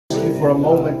for a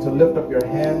moment to lift up your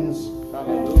hands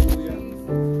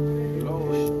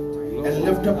and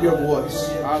lift up your voice.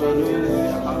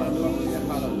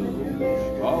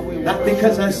 Not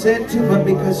because I said to, but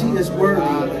because He is worthy.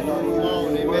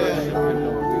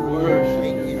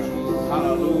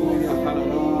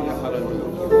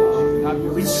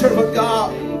 We serve a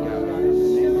God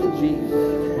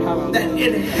that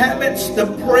inhabits the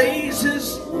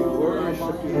praises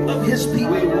of His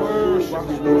people.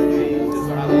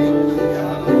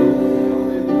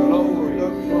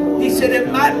 He said, if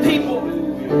my people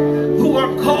who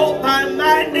are called by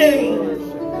my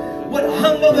name would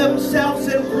humble themselves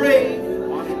and pray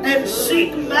and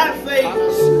seek my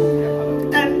face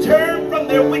and turn from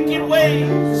their wicked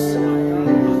ways,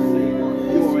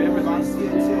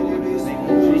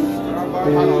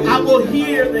 I will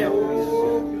hear them.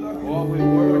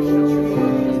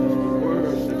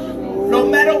 No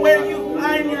matter where you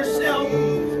find yourself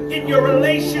in your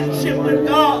relationship with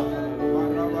God,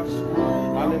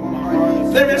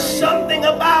 there is something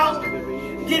about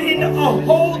getting a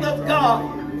hold of God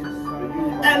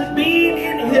and being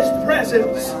in His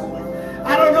presence.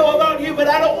 I don't know about you, but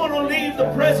I don't want to leave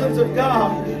the presence of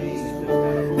God.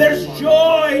 There's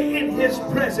joy in His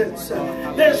presence.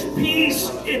 There's peace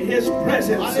in His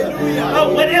presence.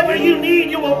 Whatever you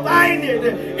need, you will find it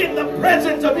in the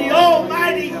presence of the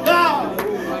Almighty God.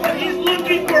 But He's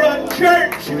looking for a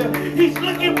church. He's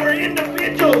looking for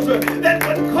individuals that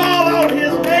would call out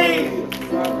His name.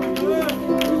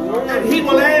 And He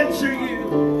will answer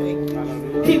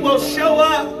you. He will show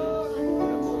up.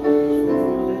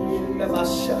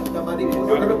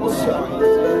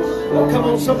 Oh, come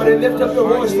on, somebody lift up your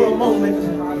voice for a moment.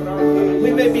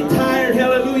 We may be tired,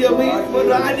 hallelujah.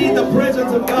 But I need the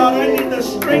presence of God. I need the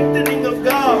strengthening of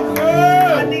God.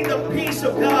 I need the peace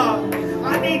of God.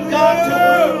 I need God to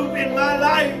move in my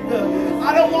life.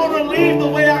 I don't want to leave the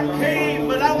way I came,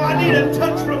 but I need a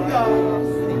touch from God.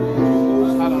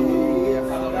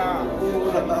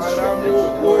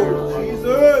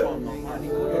 Jesus.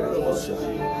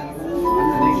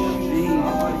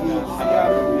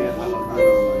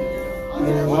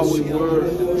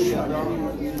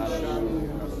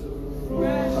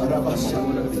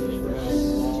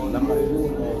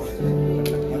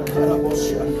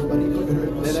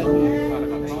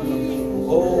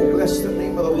 Oh, bless the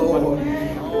name of the Lord.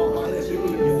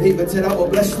 David said, I will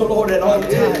bless the Lord at all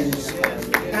times,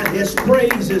 and His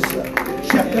praises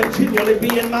shall continually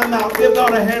be in my mouth. Give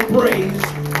God a hand praise.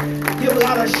 Give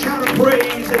God a shout of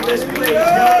praise in this place.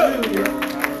 Hallelujah.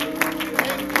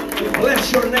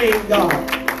 Bless your name, God.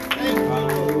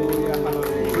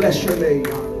 Bless your name.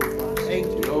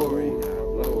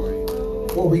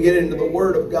 Before we get into the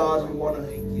Word of God, we want to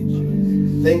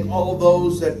thank all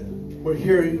those that were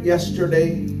here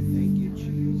yesterday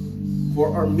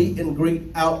for our meet and greet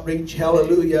outreach.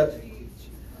 Hallelujah.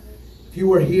 If you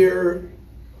were here,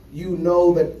 you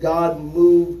know that God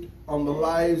moved on the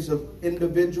lives of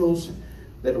individuals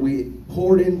that we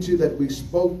poured into, that we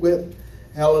spoke with.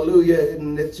 Hallelujah.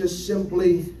 And it's just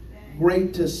simply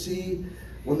great to see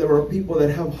when there are people that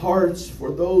have hearts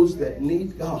for those that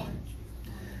need God.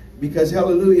 Because,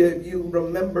 hallelujah, if you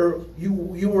remember, you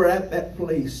were at that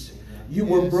place. You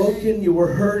were broken, you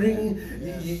were hurting,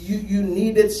 you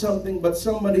needed something, but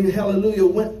somebody, hallelujah,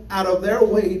 went out of their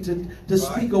way to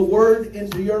speak a word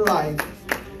into your life.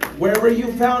 Wherever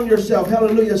you found yourself,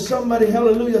 hallelujah, somebody,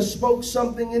 hallelujah, spoke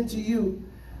something into you,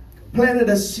 planted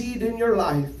a seed in your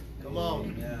life. Come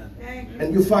on.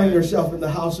 And you find yourself in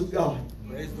the house of God.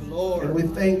 Praise the Lord. And we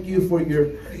thank you for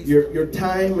your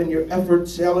time and your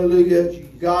efforts. Hallelujah.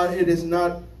 God, it is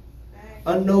not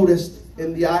unnoticed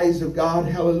in the eyes of God.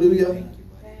 Hallelujah.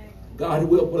 God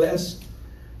will bless.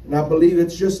 And I believe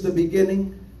it's just the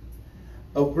beginning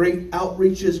of great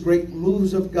outreaches, great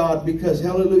moves of God. Because,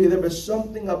 hallelujah, there is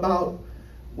something about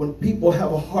when people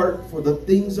have a heart for the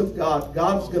things of God.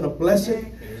 God's going to bless it.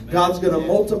 God's going to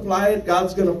multiply it.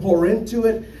 God's going to pour into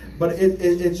it. But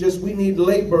it's just we need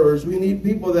laborers. We need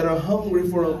people that are hungry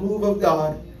for a move of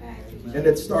God. And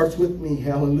it starts with me.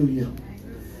 Hallelujah.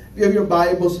 If you have your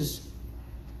Bibles this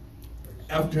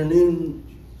afternoon,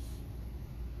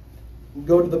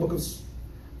 go to the book of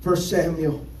 1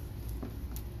 Samuel,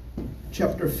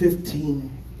 chapter 15.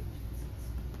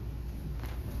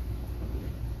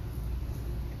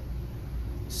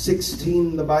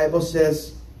 The Bible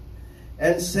says,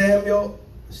 and Samuel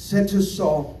said to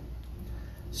Saul,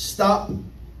 stop,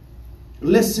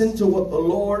 listen to what the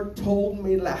Lord told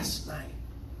me last night.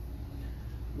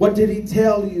 What did he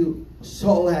tell you?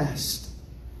 Saul asked.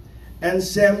 And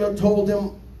Samuel told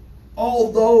him,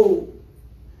 although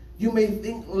you may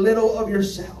think little of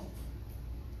yourself,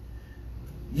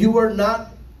 you are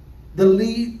not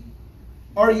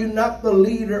Are you not the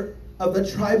leader of the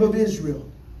tribe of Israel?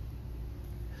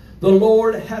 The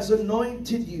Lord has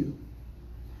anointed you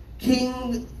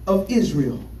King of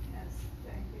Israel.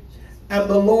 And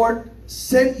the Lord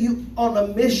sent you on a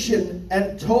mission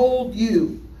and told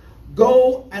you,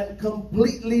 go and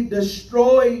completely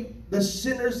destroy the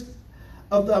sinners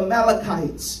of the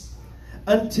Amalekites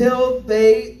until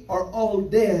they are all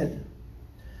dead.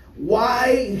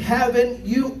 Why haven't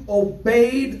you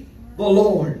obeyed the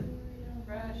Lord?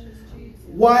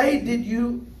 Why did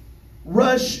you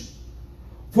rush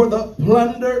for the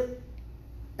plunder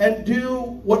and do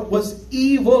what was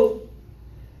evil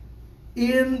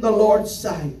in the Lord's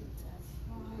sight?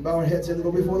 Bow our heads and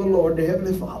go before the Lord, the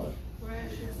Heavenly Father.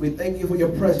 We thank you for your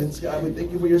presence, God. We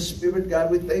thank you for your spirit, God.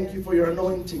 We thank you for your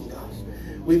anointing, God.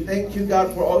 We thank you,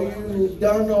 God, for all you've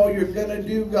done, all you're going to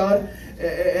do, God,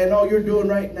 and all you're doing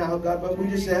right now, God. But we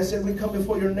just ask that we come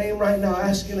before your name right now,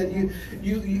 asking that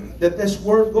that this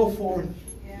word go forth.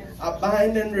 I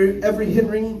bind every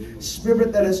hindering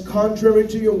spirit that is contrary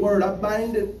to your word. I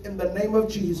bind it in the name of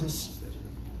Jesus.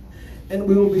 And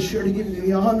we will be sure to give you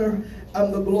the honor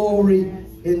and the glory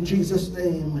in Jesus'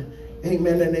 name.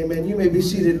 Amen and amen. You may be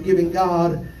seated, giving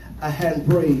God a hand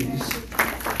praise.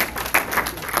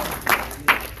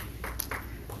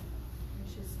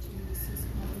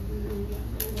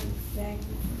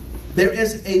 There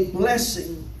is a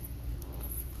blessing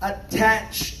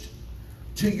attached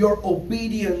to your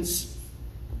obedience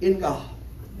in God.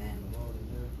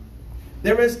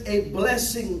 There is a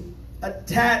blessing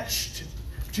attached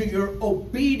to your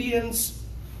obedience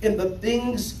in the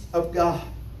things of God.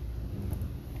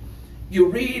 You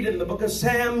read in the book of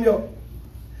Samuel,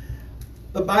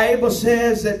 the Bible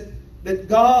says that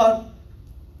God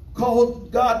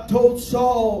told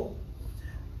Saul,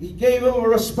 he gave him a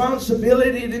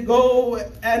responsibility to go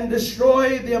and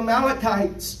destroy the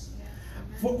Amalekites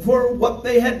for what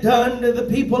they had done to the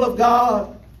people of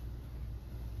God.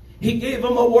 He gave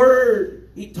him a word.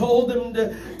 He told them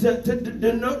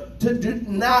to do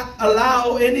not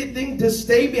allow anything to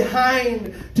stay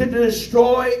behind to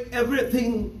destroy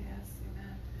everything.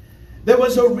 There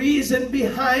was a reason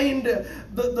behind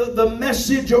the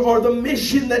message or the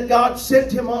mission that God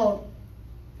sent him on.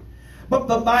 But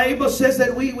the Bible says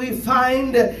that we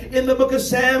find in the book of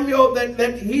Samuel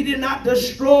that he did not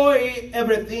destroy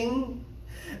everything.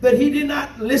 That he did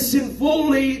not listen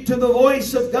fully to the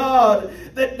voice of God.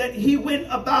 That he went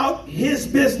about his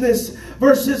business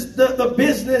versus the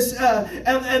business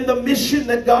and the mission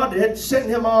that God had sent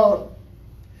him on.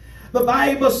 The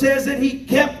Bible says that he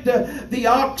kept the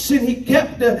oxen, he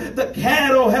kept the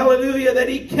cattle, hallelujah, that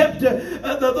he kept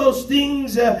those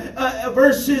things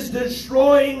versus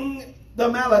destroying the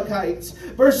Amalekites,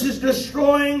 versus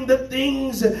destroying the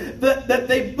things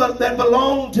that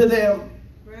belong to them.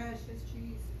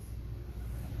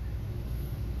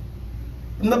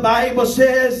 And the Bible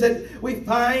says that we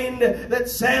find that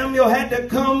Samuel had to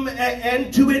come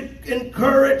and to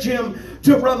encourage him,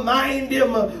 to remind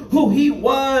him who he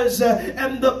was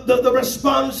and the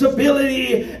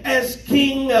responsibility as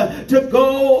king to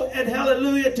go and,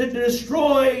 hallelujah, to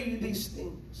destroy these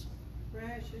things.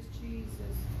 Precious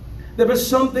Jesus. There was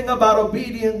something about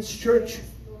obedience, church. Yes,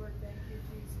 Lord, thank you,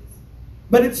 Jesus.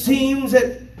 But it seems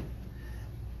that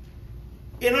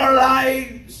in our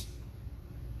lives,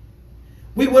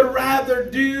 we would rather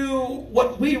do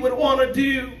what we would want to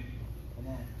do.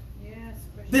 Yes,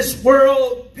 this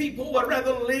world, people would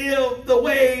rather live the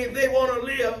way they want to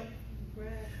live.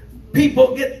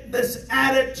 People get this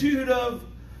attitude of,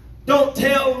 don't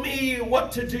tell me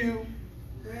what to do.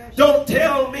 Don't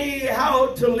tell me how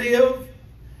to live.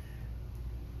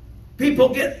 People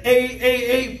get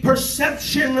a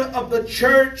perception of the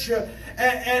church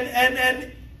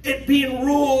and it being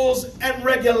rules and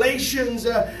regulations.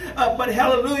 But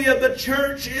hallelujah, the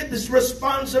church, this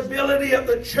responsibility of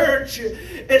the church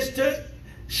is to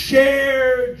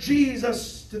share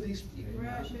Jesus to these people.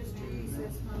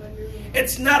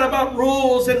 It's not about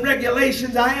rules and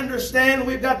regulations. I understand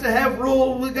we've got to have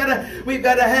rules. We've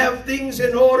got to have things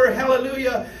in order.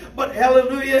 Hallelujah. But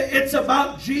hallelujah, it's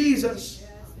about Jesus.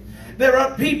 There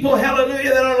are people,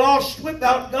 hallelujah, that are lost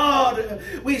without God.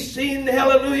 We've seen,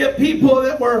 hallelujah, people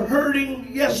that were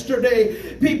hurting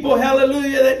yesterday. People,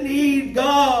 hallelujah, that need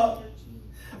God.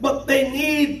 But they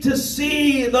need to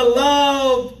see the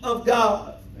love of God.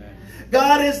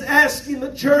 God is asking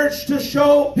the church to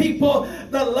show people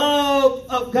the love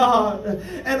of God.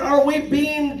 And are we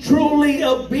being truly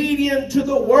obedient to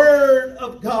the Word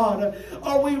of God?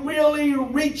 Are we really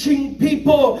reaching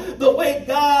people the way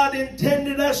God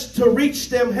intended us to reach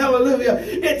them? Hallelujah.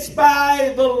 It's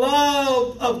by the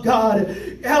love of God.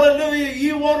 hallelujah,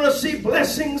 you want to see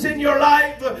blessings in your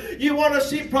life. You want to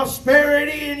see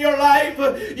prosperity in your life.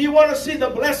 You want to see the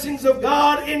blessings of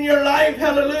God in your life.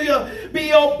 Hallelujah.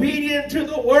 Be obedient to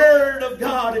the word of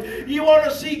God. You want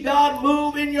to see God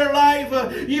move in your life.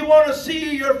 You want to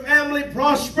see your family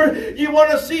prosper. You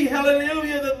want to see,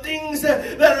 hallelujah, the things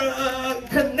that are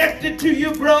connected to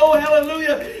you grow.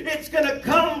 Hallelujah. It's going to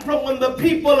come from when the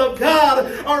people of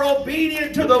God are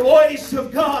obedient to the voice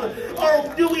of God.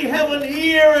 Or do we have an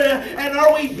ear and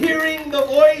are we hearing the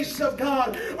voice of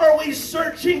God? Are we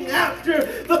searching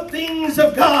after the things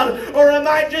of God? Or am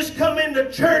I just coming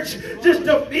to church just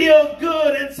to feel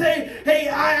good and say, hey,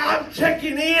 I'm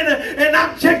checking in and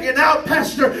I'm checking out,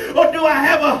 Pastor? Or do I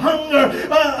have a hunger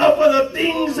for the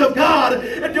things of God?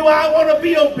 And do I want to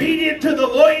be obedient to the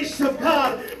voice of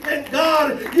God? And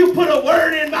God, you put a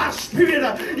word in my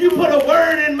spirit. You put a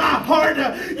word in my heart.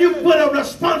 You put a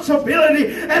responsibility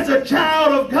as a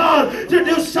child of God to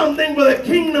do something for the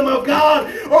kingdom of God.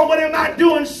 Or what am I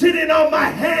doing, sitting on my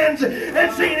hands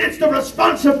and saying it's the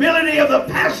responsibility of the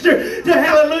pastor to,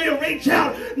 hallelujah, reach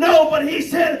out? No, but he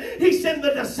said he sent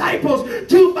the disciples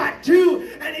 2 by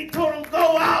 2 and he told them,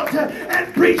 go out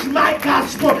and preach my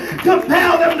gospel.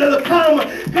 Compel them to come.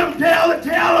 Tell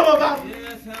them about me.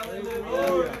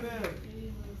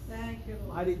 Thank you, Lord.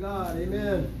 Mighty God, amen.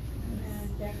 Amen.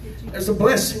 Thank you, Jesus. There's a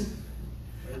blessing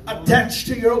attached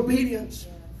to your obedience.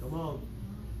 Come on.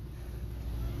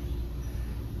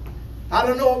 I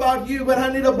don't know about you, but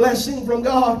I need a blessing from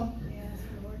God. Yes,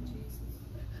 Lord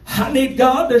Jesus. I need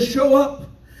God to show up.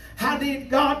 I need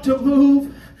God to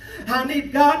move. I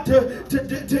need God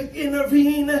to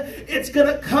intervene. It's going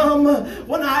to come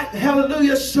when I,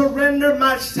 hallelujah, surrender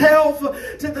myself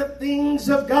to the things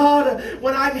of God.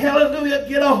 When I, hallelujah,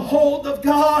 get a hold of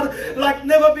God like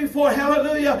never before.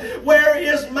 Hallelujah. Where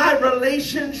is my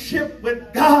relationship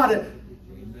with God?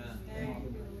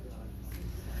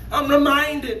 I'm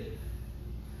reminded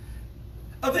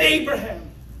of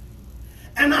Abraham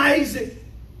and Isaac.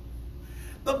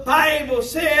 The Bible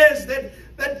says that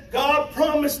God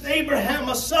promised Abraham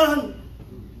a son.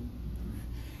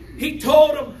 He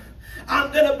told him,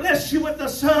 I'm going to bless you with a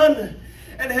son.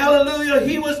 And hallelujah,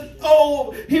 he was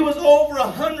over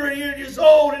 100 years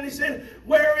old. And he said,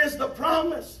 where is the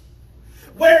promise?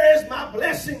 Where is my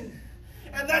blessing?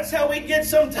 And that's how we get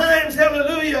sometimes,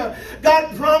 hallelujah.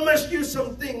 God promised you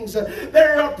some things.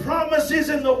 There are promises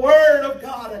in the Word of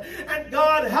God. And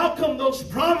God, how come those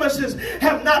promises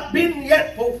have not been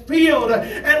yet fulfilled?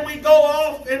 And we go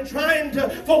off and trying to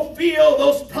fulfill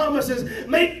those promises,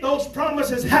 make those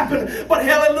promises happen. But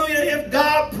hallelujah, if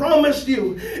God promised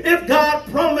you,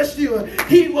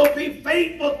 He will be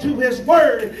faithful to His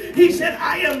Word. He said,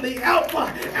 I am the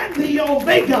Alpha and the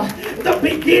Omega, the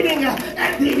beginning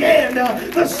and the end.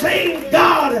 The same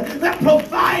God that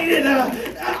provided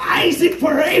Isaac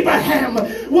for Abraham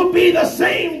will be the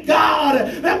same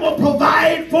God that will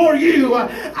provide for you.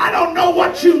 I don't know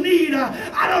what you need.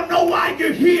 I don't know why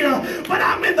you're here, but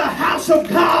I'm in the house of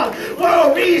God for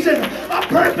a reason, a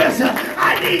purpose.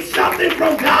 I need something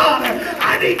from God.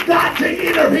 I need God to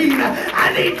intervene.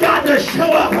 I need God to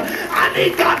show up. I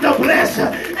need God to bless,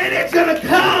 and it's going to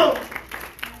come.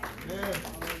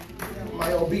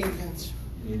 My obedience.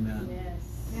 Amen.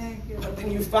 But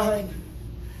then you find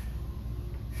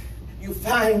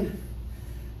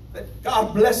that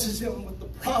God blesses him with the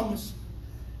promise.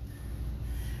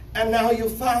 And now you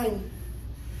find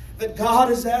that God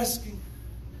is asking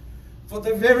for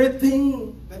the very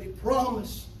thing that He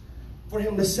promised for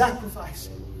him to sacrifice.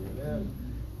 Amen.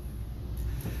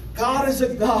 God is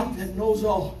a God that knows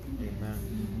all.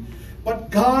 Amen. But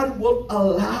God will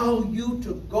allow you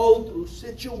to go through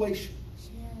situations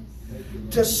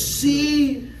to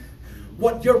see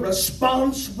what your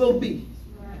response will be.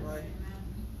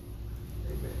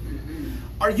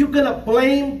 Are you going to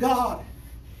blame God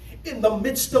in the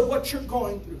midst of what you're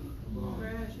going through?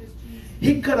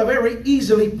 He could have very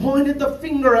easily pointed the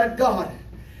finger at God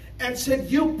and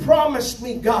said, you promised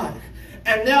me, God,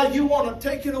 and now you want to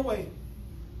take it away.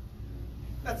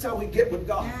 That's how we get with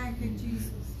God.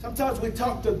 Sometimes we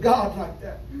talk to God like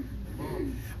that.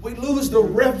 We lose the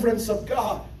reverence of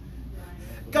God.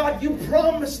 God, you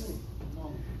promised me.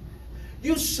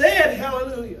 You said,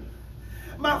 hallelujah,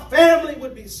 my family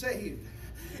would be saved.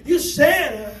 You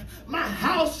said my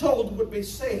household would be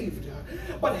saved.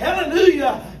 But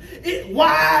hallelujah,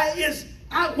 why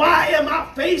am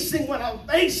I facing what I'm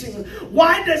facing?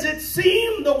 Why does it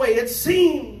seem the way it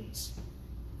seems?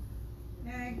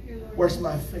 Thank you, Lord. Where's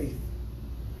my faith?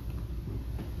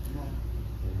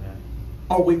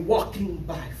 Are we walking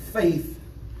by faith?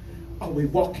 Are we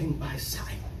walking by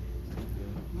sight?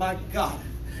 My God,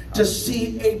 to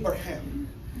see Abraham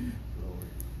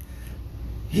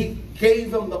He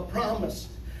gave them the promise,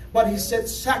 but he said,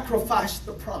 sacrifice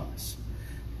the promise.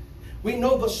 We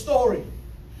know the story,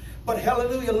 but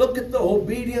hallelujah, look at the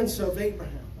obedience of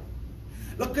Abraham.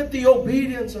 Look at the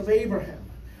obedience of Abraham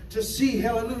to see,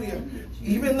 hallelujah,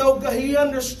 even though he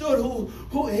understood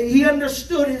he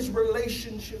understood his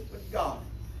relationship with God.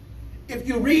 If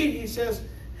you read, he says,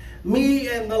 me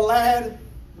and the lad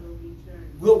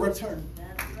will return.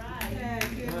 That's right.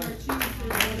 Thank you, Lord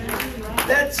Jesus.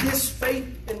 That's his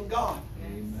faith in God.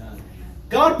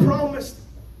 God promised,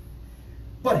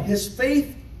 but his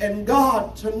faith in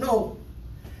God to know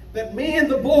that me and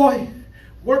the boy,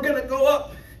 we're going to go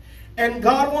up. And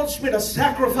God wants me to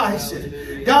sacrifice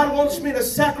it. God wants me to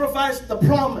sacrifice the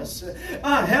promise.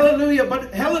 Hallelujah.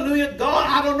 But hallelujah, God,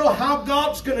 I don't know how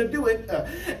God's going to do it.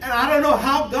 And I don't know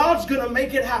how God's going to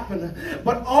make it happen.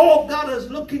 But all God is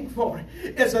looking for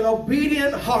is an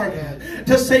obedient heart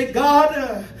to say,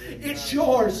 God, it's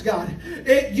yours, God.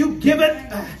 You give it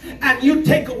and you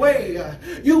take away.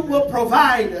 You will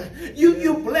provide.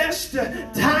 You blessed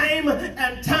time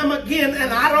and time again.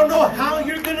 And I don't know how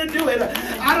you're going to do it.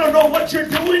 I don't know what you're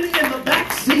doing in the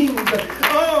back scenes.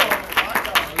 Oh,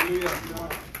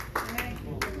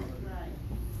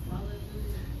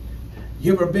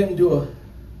 you ever been to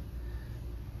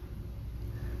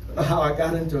how I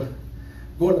got into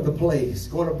going to the plays,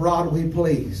 going to Broadway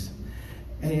plays,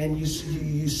 and you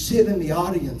sit in the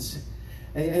audience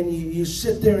and you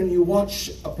sit there and you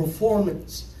watch a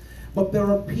performance, but there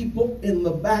are people in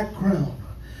the background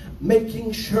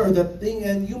making sure that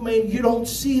you don't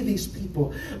see these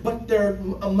people, but they're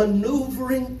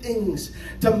maneuvering things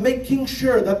to making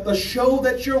sure that the show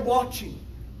that you're watching,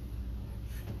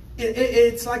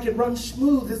 it's like it runs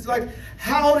smooth. It's like,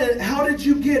 how did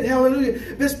you get, hallelujah,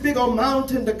 this big old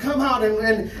mountain to come out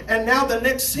and now the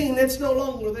next scene, it's no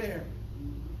longer there.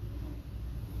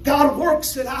 God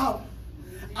works it out.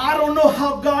 I don't know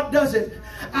how God does it.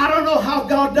 I don't know how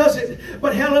God does it,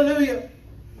 but hallelujah,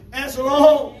 as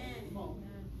long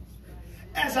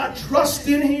as I trust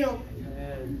in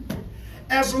Him,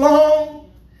 as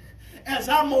long as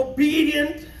I'm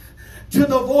obedient to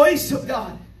the voice of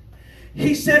God,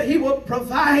 He said He will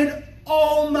provide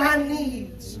all my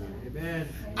needs. Amen.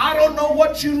 I don't know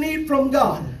what you need from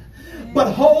God,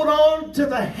 but hold on to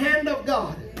the hand of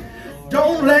God.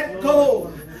 Don't let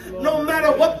go. No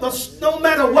matter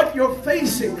what you're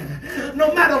facing,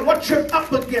 no matter what you're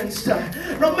up against,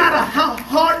 no matter how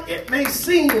hard it may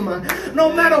seem,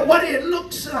 no matter what it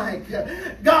looks like,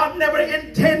 God never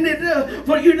intended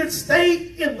for you to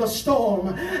stay in the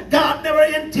storm. God never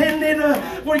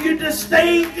intended for you to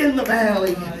stay in the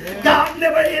valley. God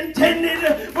never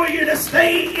intended for you to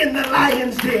stay in the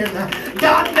lion's den.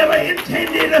 God never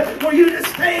intended for you to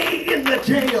stay in the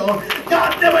jail.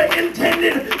 God never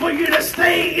intended for you to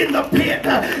stay in the pit.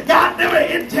 God never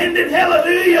intended,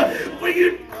 hallelujah, for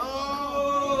you.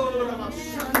 Oh,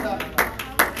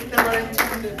 He never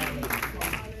intended.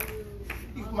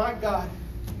 My God.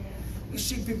 You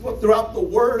see people throughout the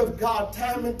Word of God,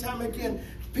 time and time again,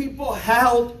 people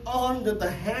held on to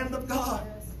the hand of God.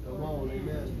 Come on,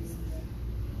 amen.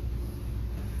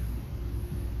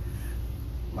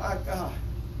 My God.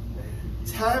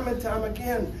 Time and time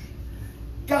again,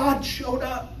 God showed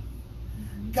up.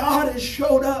 God has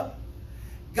showed up.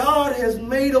 God has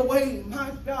made a way, my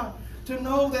God, to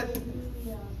know that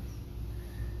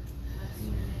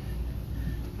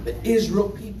the Israel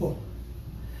people,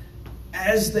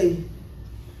 as they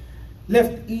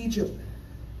left Egypt,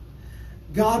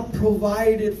 God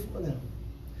provided for them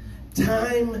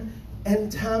time and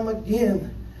time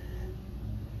again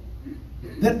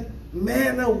that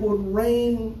manna would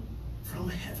rain from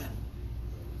heaven.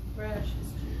 Precious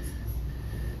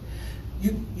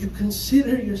Jesus. You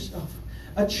consider yourself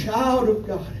a child of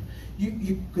God.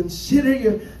 You consider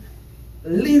you're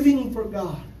living for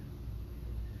God.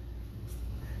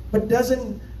 But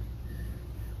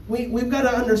we've got to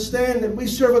understand that we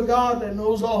serve a God that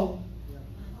knows all.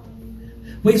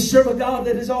 We serve a God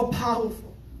that is all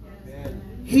powerful.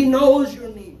 He knows your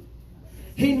need.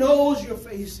 He knows you're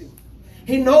facing.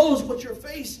 He knows what you're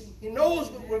facing. He knows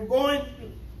what we're going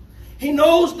through. He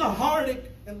knows the heartache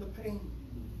and the pain.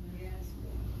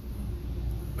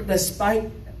 But despite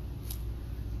that,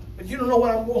 but you don't know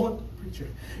what I'm going through, preacher.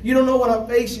 You don't know what I'm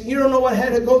facing. You don't know what I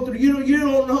had to go through. You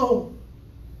don't know.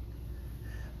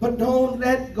 But don't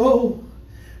let go.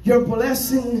 Your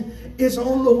blessing is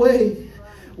on the way.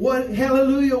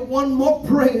 Hallelujah. One more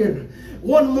prayer.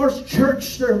 One more church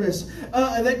service,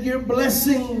 that your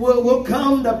blessing will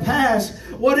come to pass.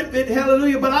 What if it,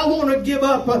 hallelujah, but I want to give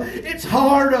up. It's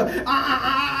hard.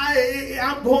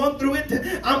 I'm going through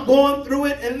it. I'm going through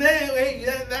it. And then, hey,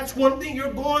 that's one thing,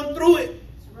 you're going through it.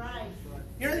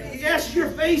 Yes, you're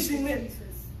facing it,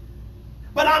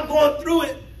 but I'm going through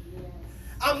it.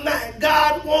 I'm not.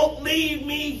 God won't leave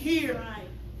me here.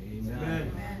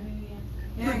 Amen.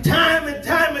 Time and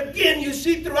time again, you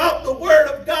see throughout the Word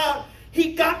of God,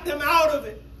 He got them out of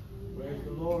it. Praise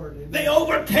the Lord. Amen. They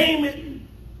overcame it.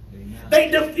 Amen. They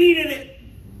defeated it.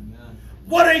 Amen.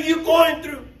 What are you going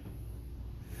through?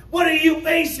 What are you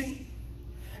facing?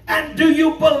 And do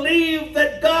you believe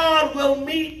that God will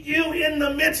meet you in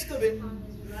the midst of it?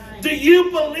 Do you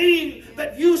believe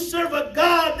that you serve a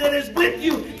God that is with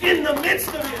you in the midst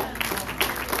of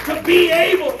it? To be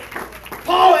able,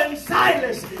 Paul and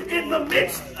Silas, in the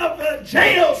midst of a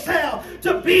jail cell,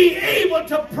 to be able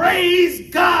to praise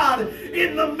God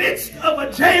in the midst of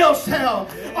a jail cell.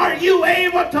 Are you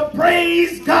able to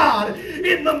praise God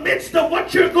in the midst of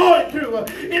what you're going through,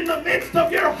 in the midst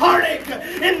of your heartache,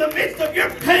 in the midst of your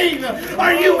pain?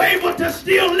 Are you able to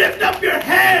still lift up your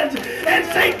hands and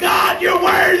say, God, you're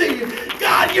worthy.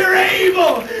 God, you're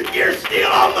able. You're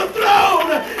still on the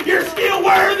throne. You're still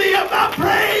worthy of my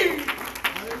praise.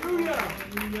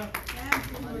 Hallelujah.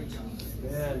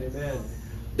 Amen. Amen.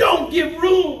 Don't give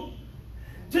room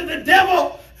to the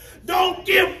devil. Don't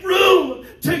give room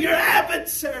to your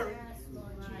adversary.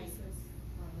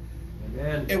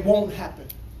 Amen. It won't happen.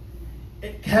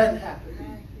 It can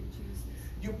happen.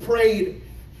 You prayed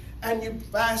and you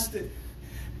fasted.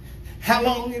 How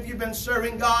long have you been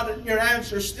serving God and your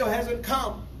answer still hasn't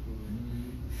come?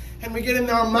 And we get in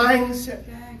our mindset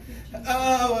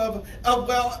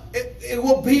well, it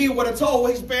will be what it's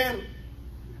always been.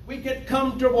 We get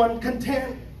comfortable and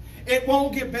content. It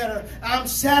won't get better. I'm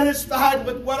satisfied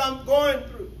with what I'm going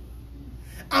through.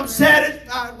 I'm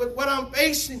satisfied with what I'm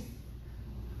facing.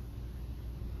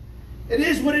 It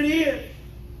is what it is.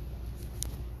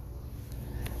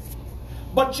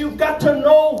 But you've got to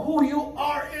know who you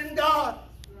are in God.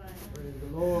 Praise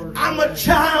the Lord. I'm a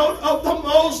child of the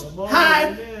Most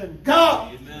High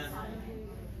God. Amen.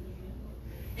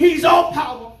 He's all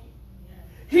powerful.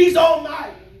 He's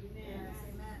almighty.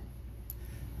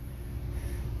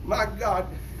 My God,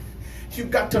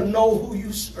 you've got to know who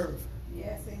you serve.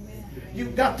 Yes, amen.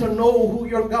 You've got to know who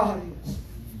your God is.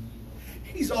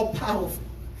 He's all powerful.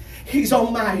 He's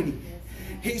almighty.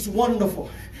 He's wonderful.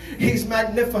 He's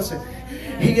magnificent.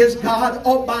 He is God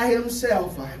all by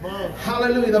himself.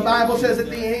 Hallelujah. The Bible says that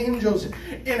the angels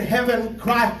in heaven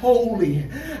cry, holy,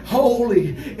 holy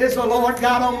is the Lord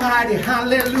God Almighty.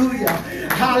 Hallelujah.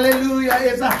 Hallelujah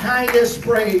is the highest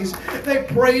praise. They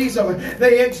praise him.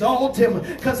 They exalt him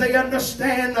because they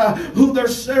understand who they're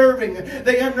serving.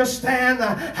 They understand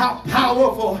how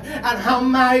powerful and how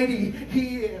mighty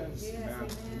he is.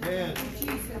 Yes,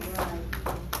 Amen.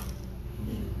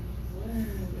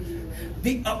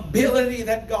 The ability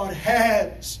that God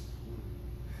has.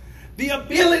 The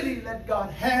ability that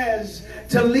God has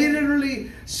to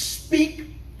literally speak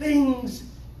things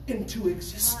into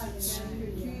existence.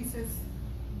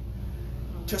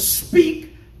 To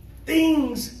speak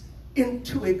things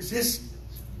into existence.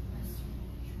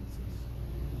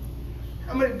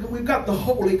 How many? We've got the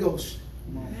Holy Ghost.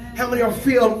 How many are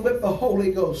filled with the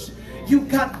Holy Ghost? You've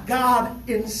got God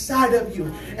inside of you.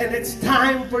 And it's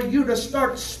time for you to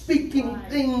start speaking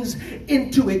things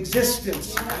into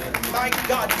existence. My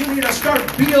God, you need to start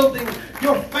building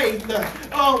your faith.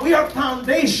 We are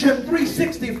Foundation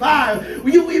 365.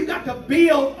 We've got to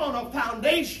build on a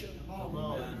foundation.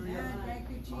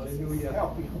 Hallelujah.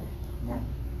 Help me.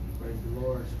 Praise the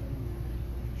Lord.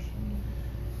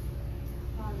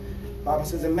 The Bible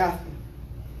says in Matthew,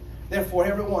 therefore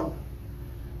everyone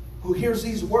who hears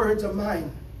these words of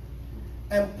mine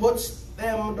and puts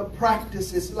them to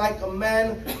practice is like a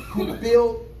man who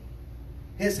built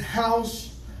his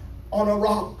house on a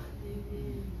rock.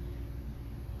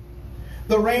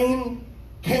 The rain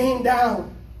came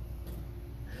down.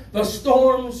 The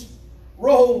storms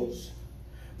rose.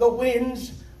 The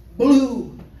winds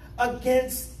blew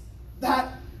against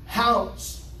that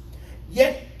house.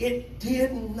 Yet it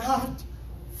did not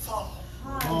fall.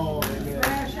 Oh, amen.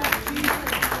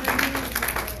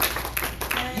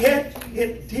 Yet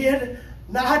it did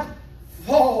not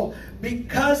fall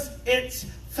because its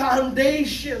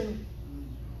foundation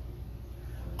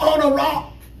on a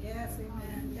rock. Yes,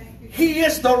 amen. Thank you. He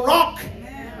is the rock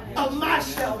Amen. of my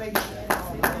salvation.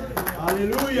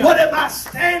 Hallelujah. What am I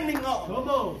standing on? Come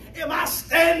on. Am I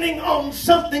standing on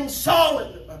something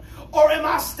solid? Or am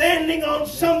I standing on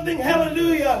something,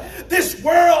 hallelujah, this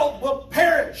world will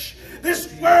perish.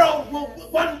 This world will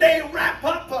one day wrap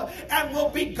up and will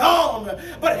be gone.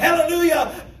 But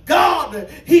hallelujah, God,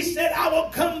 he said, I will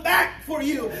come back for for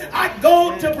you. I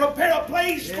go to prepare a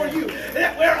place for you,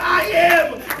 that where I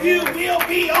am, you will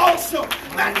be also.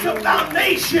 That's a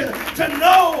foundation to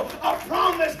know a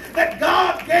promise that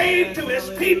God gave to His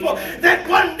people, that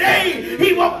one day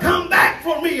He will come back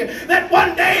for me, that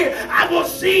one day I will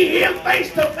see Him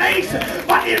face to face.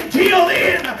 But until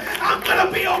then, I'm going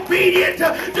to be obedient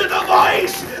to the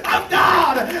voice of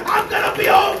God. I'm going to be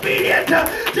obedient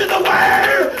to the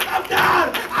Word of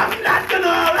God. I'm not going to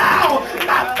allow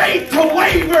my faith to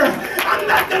waver. I'm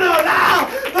not going to allow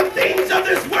the things of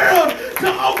this world to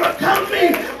overcome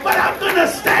me, but I'm going to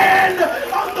stand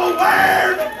on the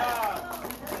Word of God.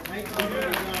 Thank you,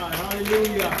 God.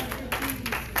 Hallelujah.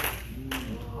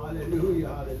 Hallelujah.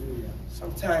 Hallelujah.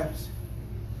 Sometimes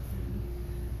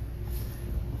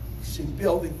you see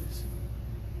buildings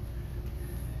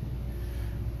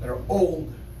that are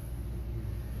old,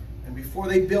 and before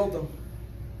they build them,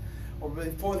 or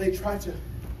before they try to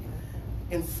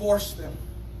enforce them,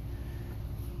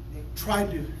 they try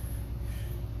to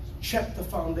check the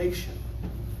foundation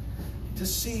to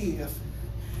see if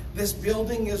this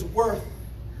building is worth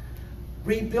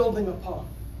rebuilding upon.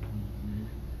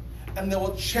 And they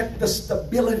will check the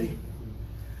stability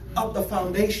of the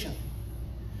foundation.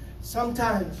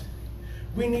 Sometimes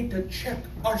we need to check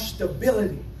our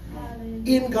stability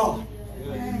in God.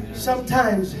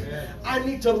 Sometimes I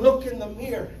need to look in the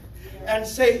mirror and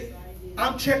say,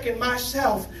 I'm checking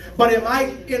myself, but am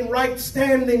I in right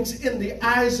standings in the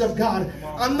eyes of God?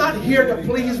 I'm not here to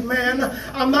please man.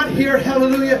 I'm not here,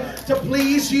 hallelujah, to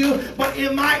please you, but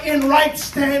am I in right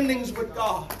standings with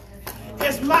God?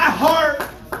 Is my heart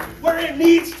where it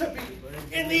needs to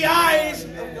be in the eyes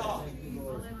of God?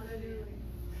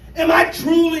 Am I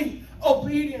truly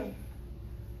obedient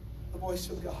to the voice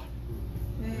of God?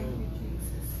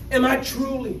 Am I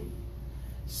truly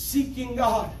seeking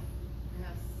God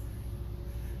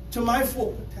to my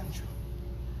full potential?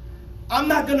 I'm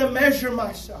not going to measure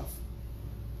myself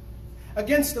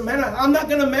against the man. I'm not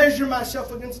going to measure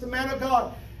myself against the man of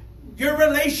God. Your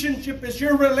relationship is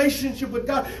your relationship with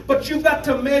God, but you've got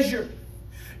to measure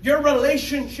your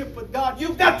relationship with God.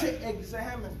 You've got to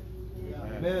examine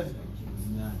Amen.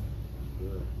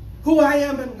 who I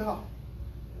am in God.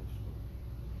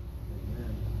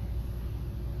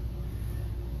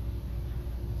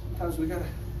 Sometimes we got to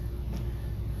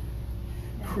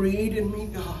create in me,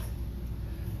 God,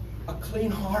 a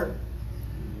clean heart.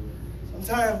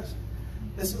 Sometimes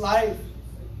this life,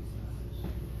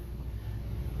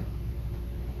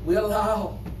 we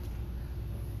allow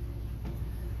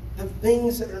the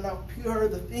things that are not pure,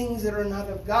 the things that are not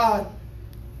of God,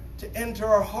 to enter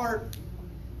our heart.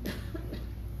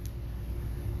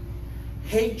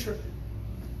 Hatred,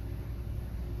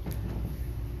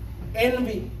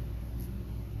 envy,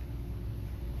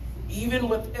 even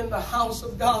within the house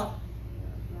of God.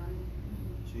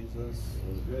 Jesus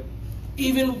was good.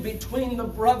 Even between the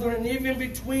brother, and even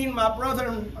between my brother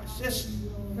and my sister.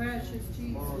 Precious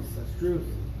Jesus. That's truth.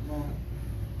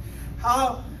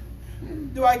 How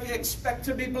do I expect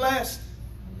to be blessed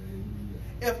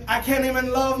if I can't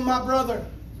even love my brother?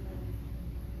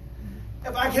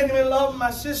 If I can't even love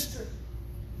my sister?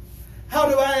 How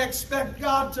do I expect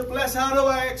God to bless? How do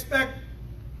I expect?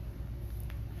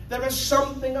 There is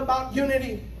something about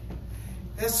unity,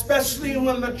 especially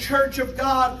when the church of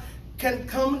God can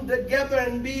come together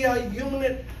and be a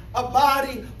unit, a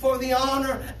body for the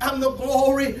honor and the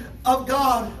glory of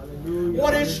God. Hallelujah.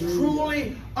 What is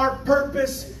truly our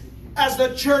purpose as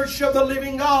the church of the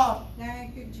living God?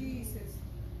 Thank you, Jesus.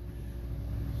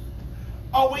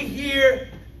 Are we here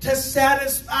to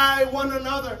satisfy one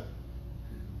another?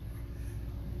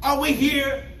 Are we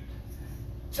here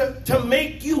to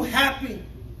make you happy?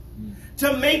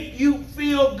 To make you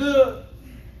feel good?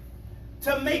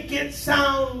 To make it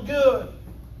sound good?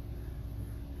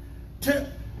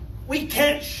 We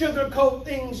can't sugarcoat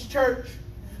things, church.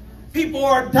 People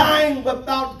are dying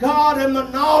without God and the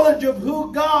knowledge of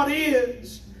who God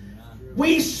is.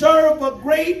 We serve a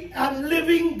great and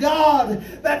living God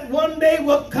that one day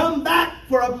will come back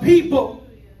for a people.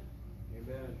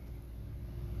 Amen.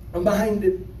 I'm behind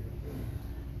it.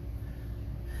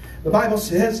 The Bible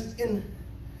says in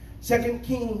 2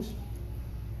 Kings,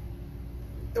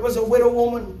 there was a widow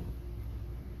woman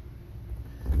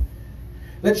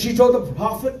that she told the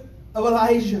prophet of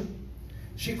Elijah.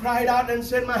 She cried out and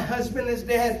said, my husband is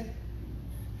dead,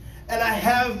 and I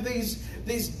have these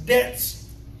debts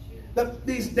that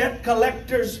these debt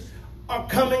collectors are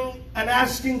coming and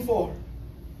asking for.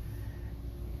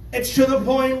 It's to the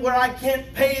point where I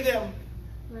can't pay them.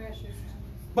 Precious.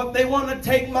 But they want to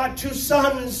take my 2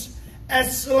 sons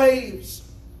as slaves.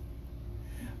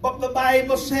 But the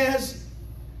Bible says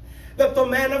that the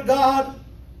man of God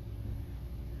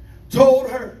told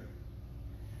her,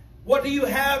 what do you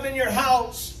have in your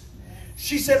house?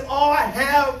 She said, all I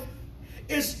have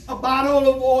is a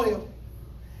bottle of oil.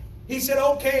 He said,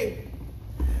 okay,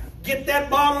 get that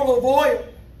bottle of oil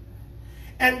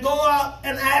and go out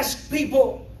and ask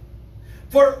people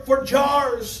for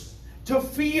jars to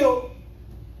fill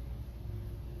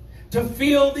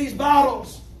these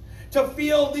bottles, to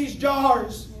fill these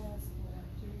jars.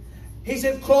 He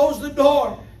said, close the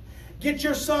door, get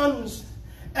your sons,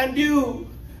 and do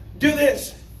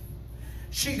this.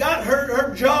 She got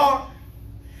her jar,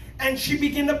 and she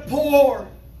began to pour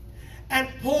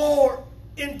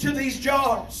into these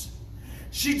jars.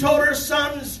 She told her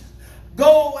sons,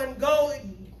 go and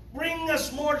bring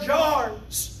us more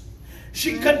jars.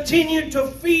 She continued to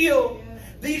fill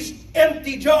these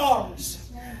empty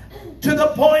jars to the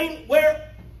point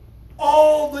where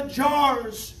all the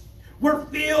jars were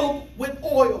filled with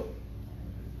oil.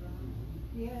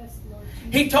 Yes, Lord.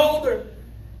 He told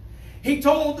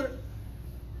her,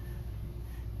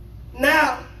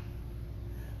 now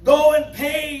go and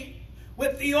pay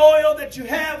with the oil that you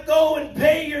have. Go and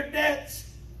pay your debts.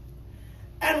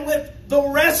 And with the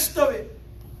rest of it,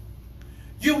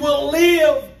 you will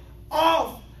live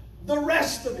off the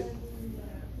rest of it.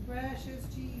 Precious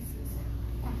Jesus.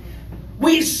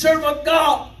 We serve a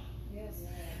God Yes.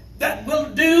 that will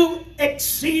do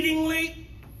exceedingly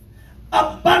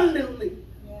abundantly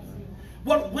Yes.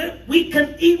 what we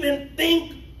can even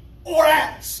think or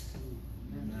ask.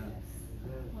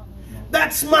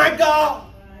 That's my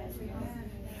God,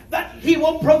 that He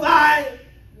will provide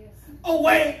a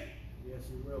way. Yes,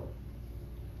 He will.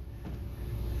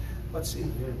 But see,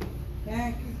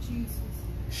 Thank you, Jesus.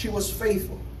 she was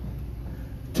faithful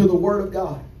to the Word of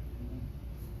God.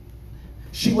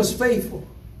 She was faithful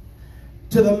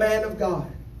to the man of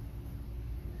God.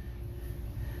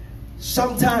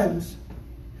 Sometimes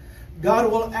God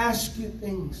will ask you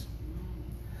things.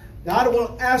 God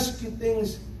will ask you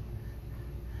things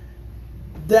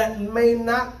that may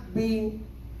not be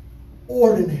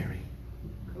ordinary.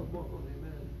 Come on,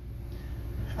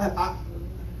 amen.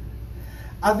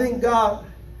 I think God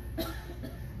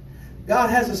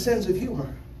has a sense of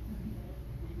humor.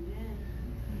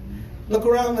 Look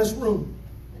around this room.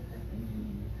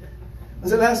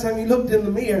 When's the last time you looked in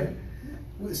the mirror?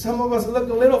 Some of us look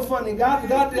a little funny. God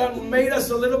made us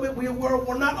a little bit.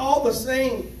 We're not all the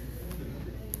same.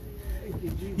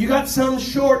 You got some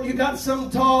short, you got some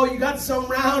tall, you got some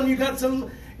round, you got some...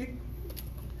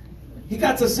 He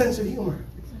got a sense of humor.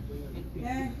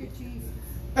 Thank you, Jesus.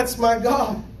 That's my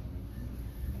God.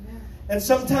 And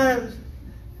sometimes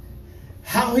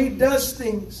how He does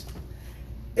things,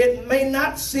 it may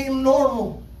not seem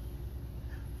normal,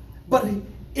 but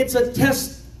it's a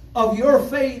test of your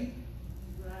faith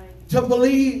to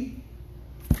believe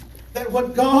that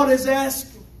what God is asking,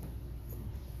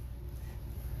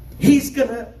 He's going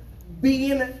to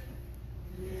be in it.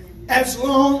 As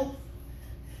long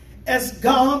as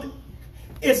God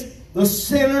is the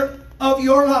center of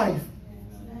your life,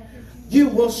 you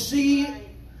will see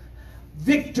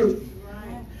victory.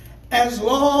 As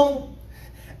long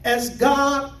as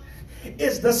God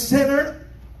is the center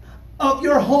of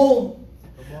your home,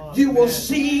 you will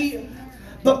see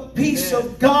the peace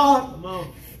of God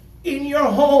in your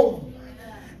home.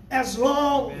 As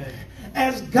long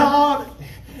as God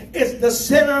is the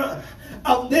center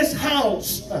of this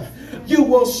house, you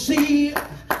will see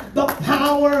the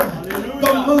power,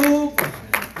 the move.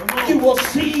 You will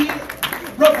see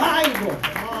revival.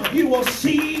 You will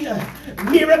see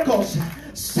miracles,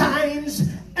 signs,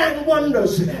 and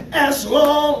wonders. As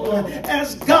long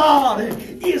as God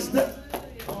is the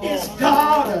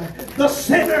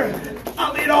center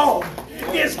of it all.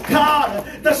 Is God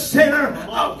the center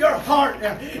of your heart?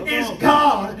 Is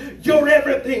God your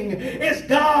everything? Is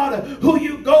God who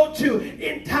you go to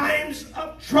in times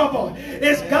of trouble?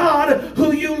 Is God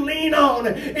who you lean on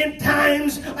in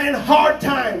times and hard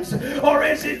times? Or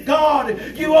is it God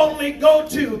you only go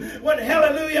to when,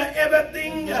 hallelujah,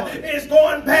 everything is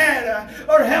going bad?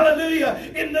 Or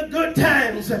hallelujah, in the good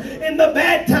times, in the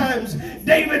bad times?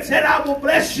 David said, I will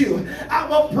bless you. I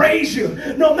will praise you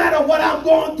no matter what I'm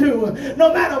going through.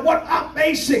 No matter what I'm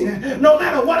facing, no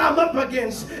matter what I'm up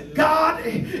against, God,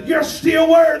 you're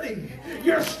still worthy.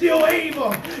 You're still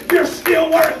able. You're still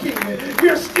working.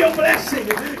 You're still blessing.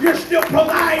 You're still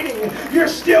providing. You're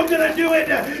still going to do it.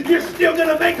 You're still going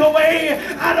to make a way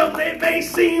out of, it may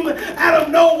seem out of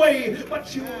no way,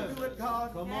 but you will do it,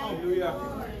 God. Come on.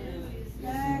 Hallelujah.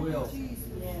 Thank you,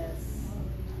 Jesus.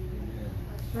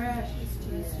 Precious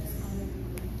Jesus.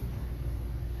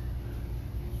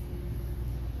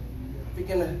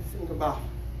 Begin to think about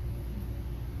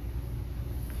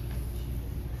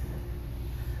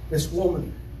This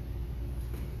woman,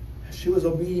 she was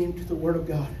obedient to the Word of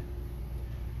God.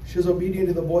 She was obedient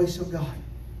to the voice of God.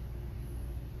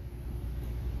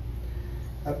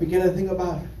 I began to think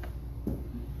about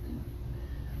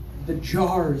the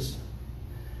jars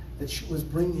that she was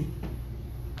bringing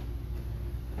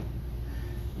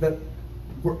that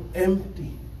were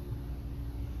empty.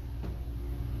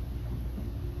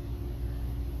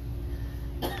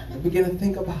 I began to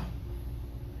think about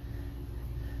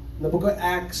in the book of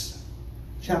Acts,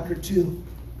 chapter 2.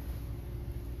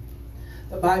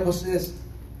 The Bible says,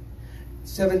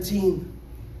 17,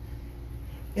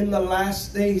 in the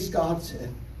last days, God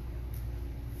said,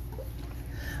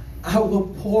 I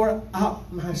will pour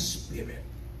out my Spirit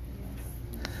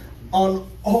on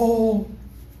all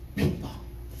people.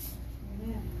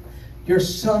 Amen. Your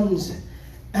sons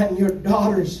and your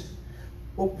daughters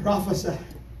will prophesy.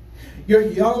 Your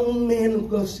young men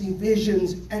will see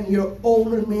visions, and your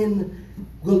older men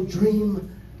will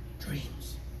dream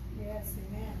dreams. Yes,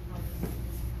 amen.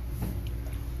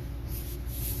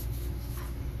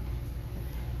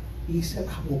 He said,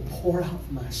 I will pour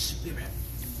out my Spirit.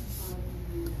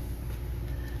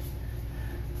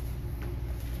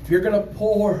 If you're going to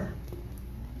pour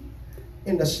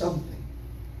into something,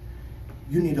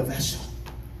 you need a vessel.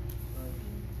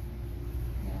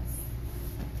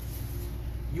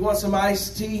 You want some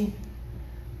iced tea?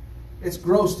 It's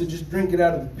gross to just drink it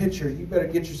out of the pitcher. You better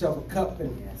get yourself a cup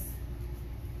and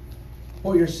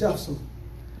pour yourself some.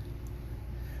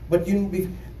 But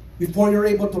before you're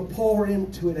able to pour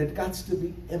into it, it got to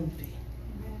be empty.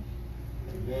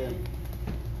 Amen.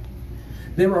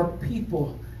 There are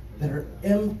people that are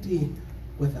empty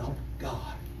without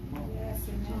God. Yes,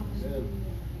 amen.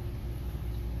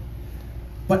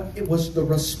 But it was the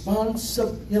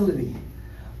responsibility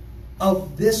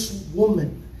of this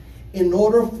woman, in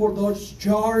order for those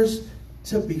jars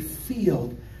to be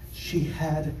filled, she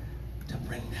had to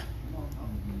bring them.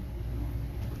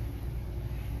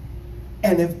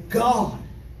 And if God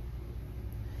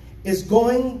is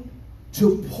going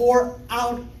to pour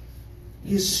out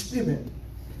His Spirit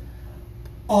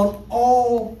on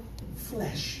all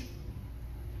flesh,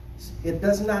 it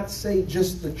does not say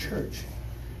just the church.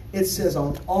 It says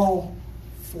on all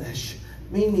flesh,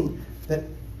 meaning that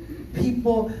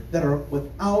people that are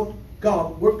without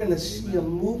God, we're going to see a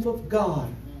move of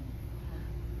God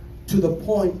to the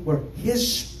point where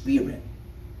His Spirit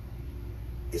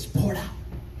is poured out.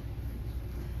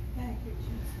 Thank you,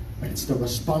 Jesus. But it's the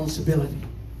responsibility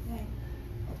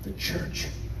of the church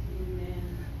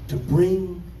to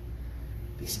bring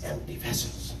these empty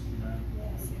vessels.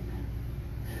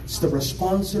 It's the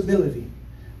responsibility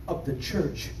of the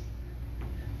church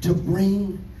to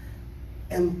bring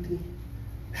empty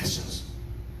vessels.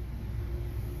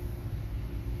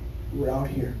 We were out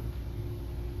here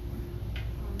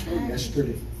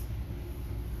yesterday.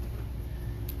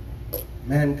 A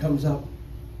man comes up.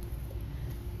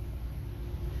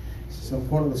 He says, I'm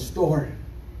going to the store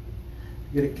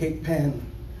to get a cake pan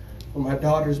for my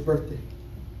daughter's birthday.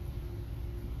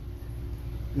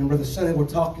 And Brother Sonny, we're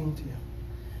talking to him.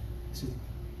 He said,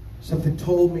 something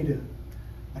told me to,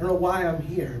 I don't know why I'm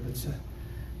here, but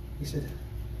he said,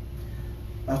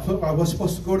 I was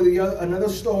supposed to go to another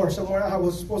store somewhere. I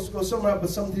was supposed to go somewhere, but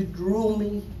something drew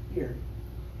me here.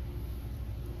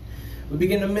 We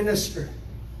began to minister.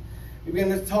 We began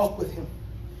to talk with him.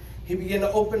 He began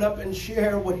to open up and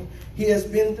share what he has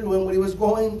been through and what he was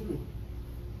going through.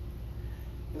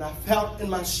 And I felt in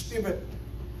my spirit,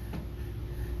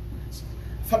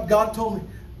 I felt God told me,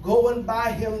 go and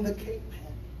buy him the cake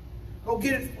pan. Go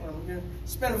get it for him. You're going to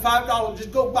spend $5.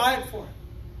 Just go buy it for him.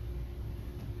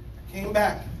 I came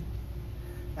back.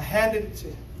 I handed it to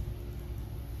him.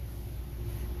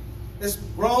 This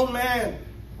grown man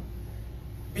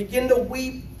began to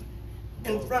weep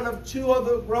in front of two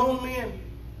other grown men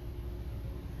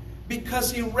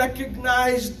because he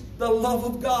recognized the love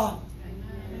of God.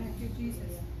 Thank you, Jesus.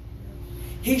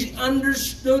 He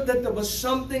understood that there was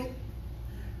something,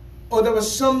 or there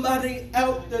was somebody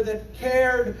out there that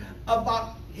cared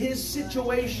about his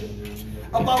situation,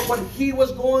 about what he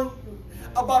was going through,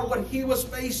 about what he was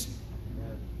facing.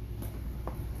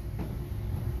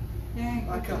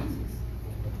 My God.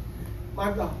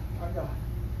 My God. My God.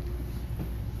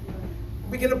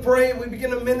 We begin to pray. We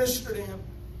begin to minister to him.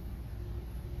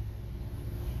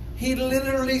 He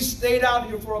literally stayed out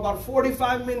here for about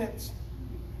 45 minutes.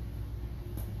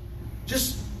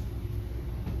 Just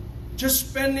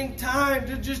spending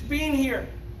time, just being here.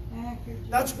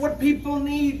 That's what people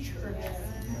need, church.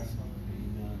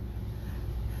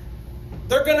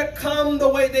 They're going to come the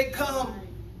way they come.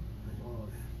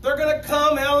 They're going to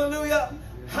come, hallelujah,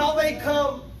 how they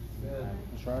come.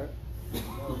 That's right.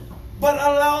 But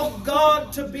allow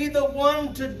God to be the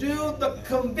one to do the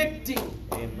convicting.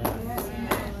 Amen.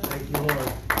 Thank you,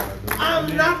 Lord.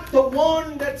 I'm not the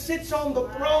one that sits on the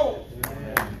throne.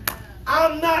 Amen.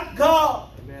 I'm not God.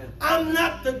 Amen. I'm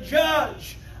not the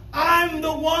judge. I'm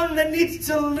the one that needs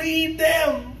to lead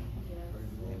them.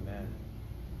 Amen.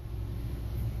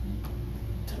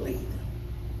 To lead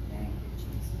them.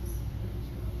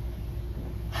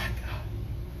 My God.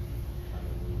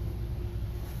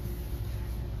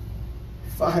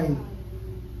 Fine.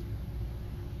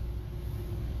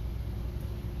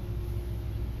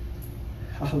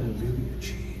 Hallelujah,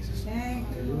 Jesus.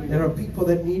 There are people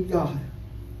that need God.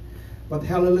 But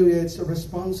hallelujah, it's a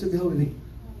responsibility.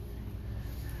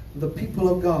 The people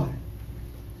of God.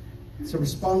 It's a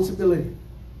responsibility.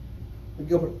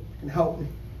 Gilbert can help me.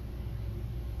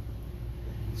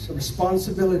 It's a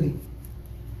responsibility.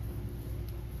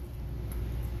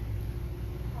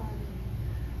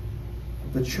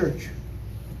 Of the church.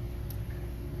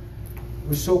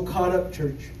 We're so caught up,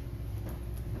 church,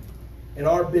 in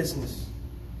our business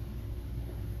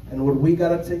and what we got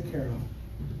to take care of.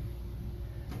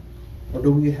 Or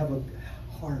do we have a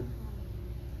heart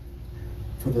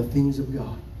for the things of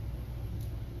God?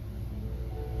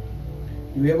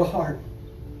 Do we have a heart?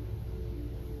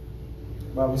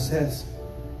 The Bible says,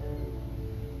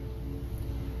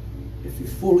 if you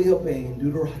fully obey in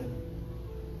Deuteronomy,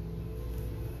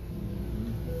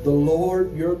 the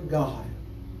Lord your God,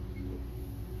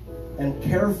 and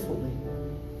carefully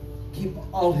keep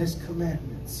all his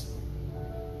commandments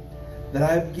that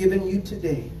I have given you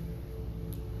today,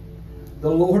 the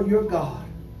Lord your God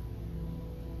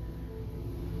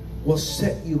will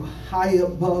set you high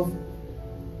above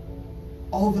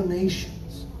all the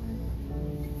nations.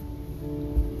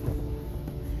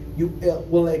 You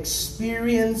will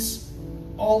experience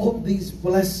all of these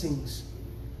blessings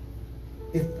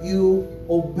if you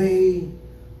obey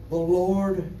the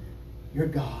Lord your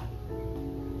God.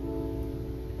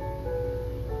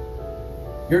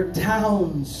 Your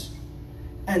towns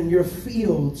and your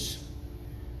fields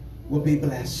will be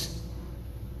blessed.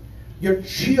 Your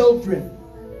children,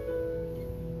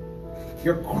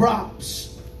 your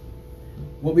crops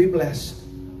will be blessed.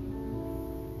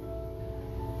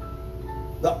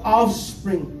 The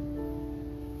offspring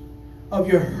of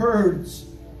your herds,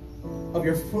 of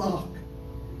your flock,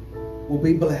 will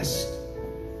be blessed.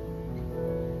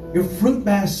 Your fruit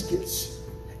baskets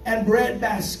and bread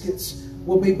baskets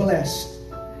will be blessed.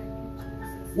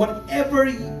 Whenever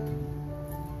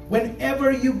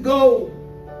you go,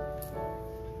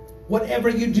 whatever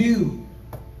you do,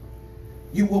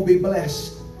 you will be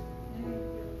blessed.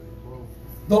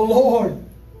 The Lord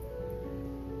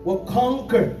will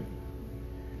conquer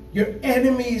your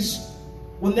enemies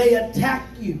when they attack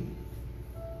you.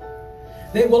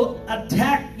 They will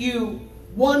attack you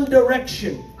one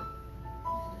direction,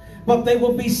 but they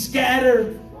will be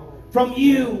scattered from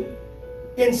you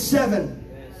in 7.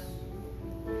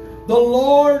 The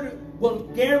Lord will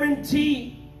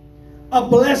guarantee a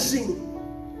blessing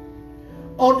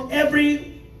on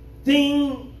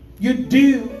everything you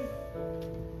do,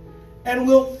 and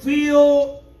will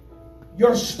fill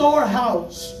your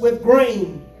storehouse with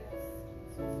grain.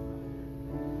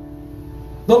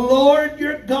 The Lord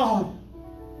your God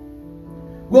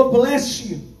will bless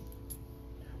you,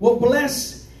 will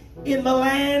bless in the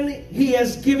land he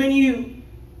has given you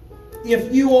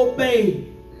if you obey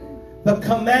the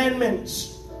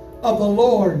commandments of the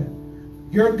Lord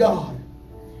your God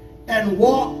and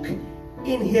walk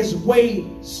in his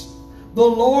ways. The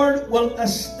Lord will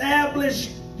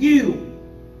establish you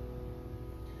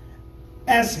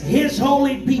as his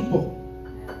holy people,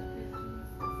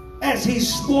 as he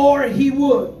swore he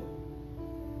would.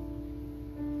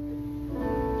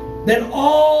 Then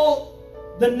all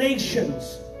the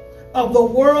nations of the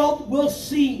world will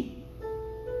see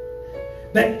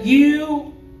that you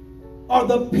are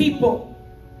the people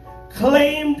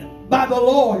claimed by the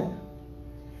Lord,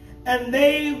 and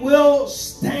they will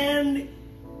stand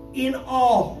in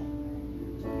awe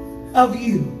of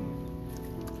you.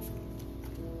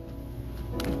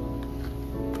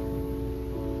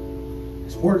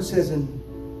 His word says in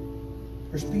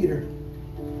 1 Peter,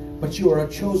 but you are a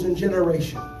chosen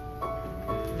generation,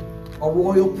 a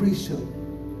royal priesthood,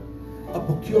 a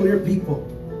peculiar people,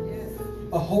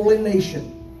 a holy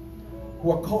nation, who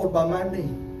are called by my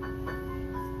name.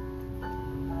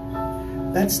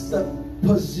 That's the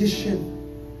position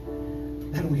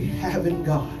that we have in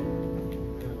God.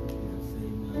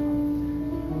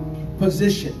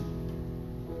 Position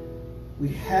we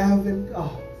have in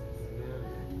God.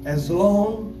 As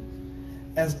long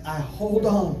as I hold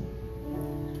on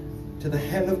to the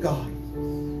hand of God,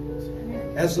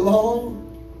 As long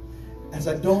as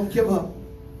I don't give up,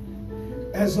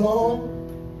 as long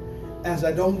as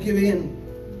I don't give in,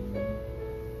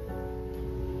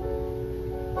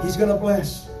 He's going to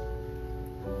bless.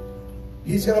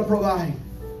 He's going to provide.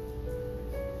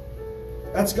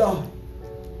 That's God.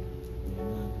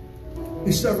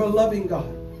 We serve a loving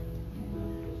God.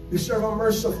 We serve a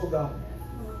merciful God.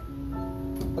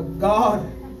 A God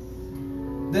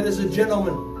that is a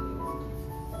gentleman.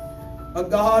 A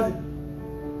God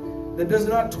that does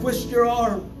not twist your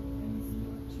arm.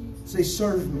 Say,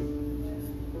 serve me.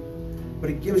 But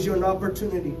He gives you an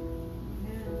opportunity.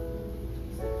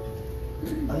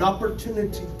 An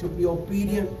opportunity to be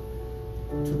obedient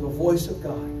to the voice of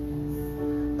God.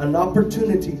 An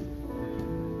opportunity.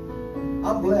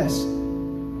 I'm blessed.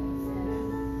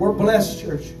 We're blessed,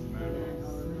 church.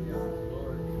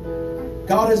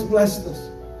 God has blessed us.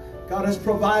 God has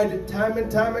provided time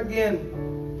and time again.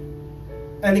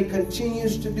 And He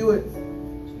continues to do it.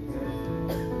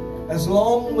 As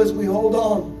long as we hold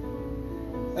on.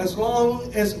 As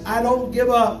long as I don't give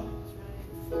up.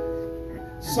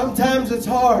 Sometimes it's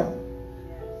hard.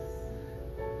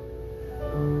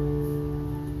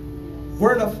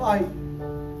 We're in a fight.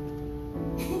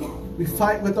 We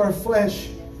fight with our flesh.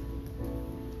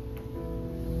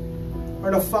 We're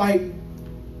in a fight.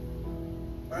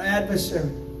 Our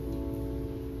adversary.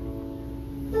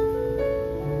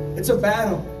 It's a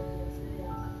battle.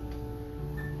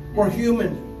 We're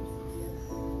human.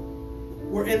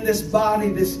 We're in this body,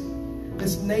 this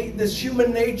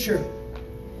human nature.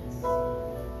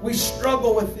 We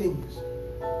struggle with things.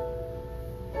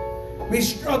 We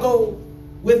struggle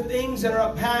with things in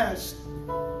our past.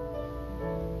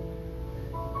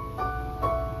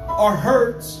 Our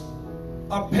hurts,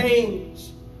 our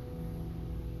pains.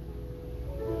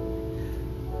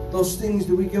 Those things,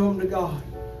 do we give them to God?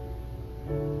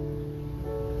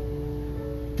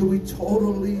 Do we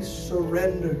totally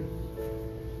surrender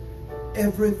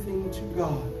everything to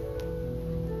God?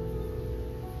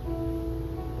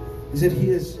 Is it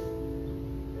His?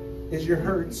 Is your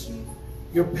hurts,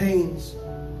 your pains,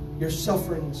 your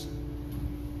sufferings?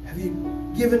 Have you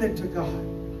given it to God?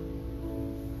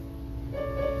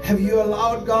 Have you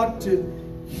allowed God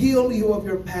to heal you of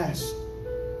your past?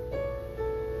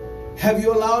 Have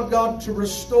you allowed God to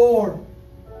restore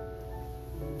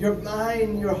your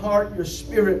mind, your heart, your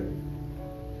spirit?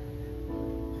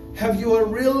 Have you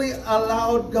really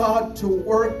allowed God to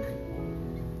work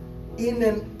in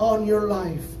and on your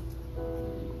life?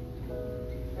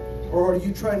 Or are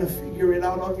you trying to figure it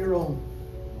out on your own?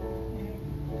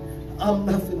 I'm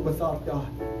nothing without God.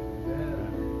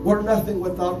 We're nothing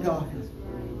without God.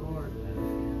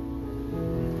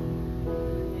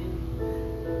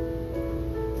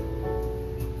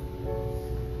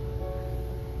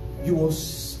 You will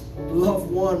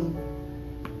love one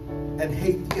and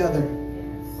hate the other.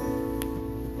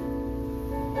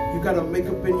 You got to make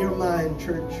up in your mind,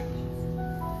 church.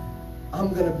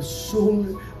 I'm going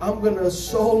to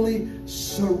solely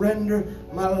surrender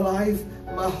my life,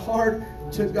 my heart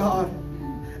to God,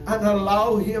 and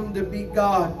allow Him to be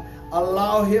God.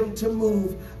 Allow Him to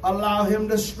move. Allow Him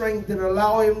to strengthen.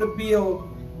 Allow Him to build.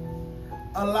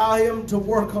 Allow Him to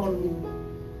work on me.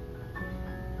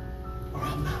 Or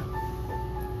I'm not.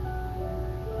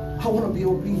 I want to be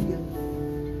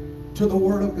obedient to the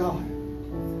Word of God.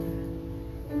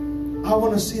 I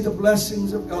want to see the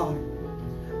blessings of God.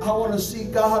 I want to see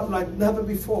God like never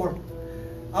before.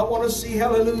 I want to see,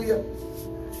 hallelujah,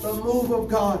 the move of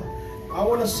God. I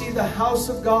want to see the house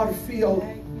of God filled.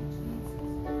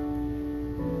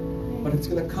 But it's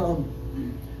going to come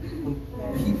when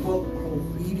people are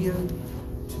obedient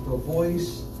to the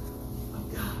voice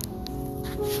of God.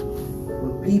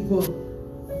 When people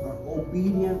are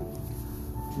obedient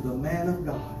to the man of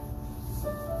God.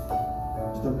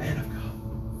 To the man of God.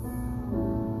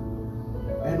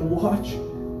 And watch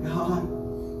God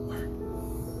work.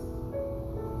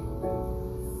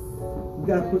 We've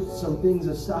got to put some things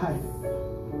aside.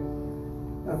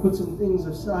 Got to put some things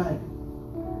aside.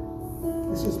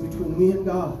 This is between me and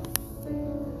God.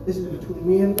 This is between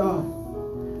me and God.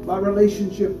 My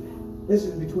relationship, this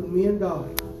is between me and God.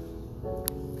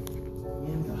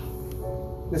 Me and God.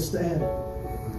 Let's stand.